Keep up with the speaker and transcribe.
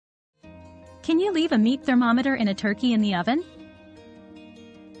Can you leave a meat thermometer in a turkey in the oven?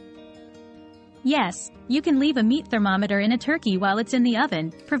 Yes, you can leave a meat thermometer in a turkey while it's in the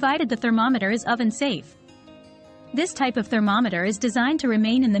oven, provided the thermometer is oven safe. This type of thermometer is designed to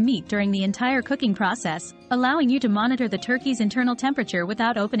remain in the meat during the entire cooking process, allowing you to monitor the turkey's internal temperature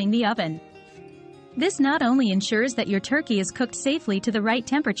without opening the oven. This not only ensures that your turkey is cooked safely to the right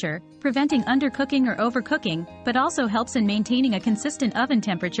temperature, preventing undercooking or overcooking, but also helps in maintaining a consistent oven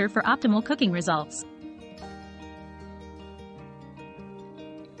temperature for optimal cooking results.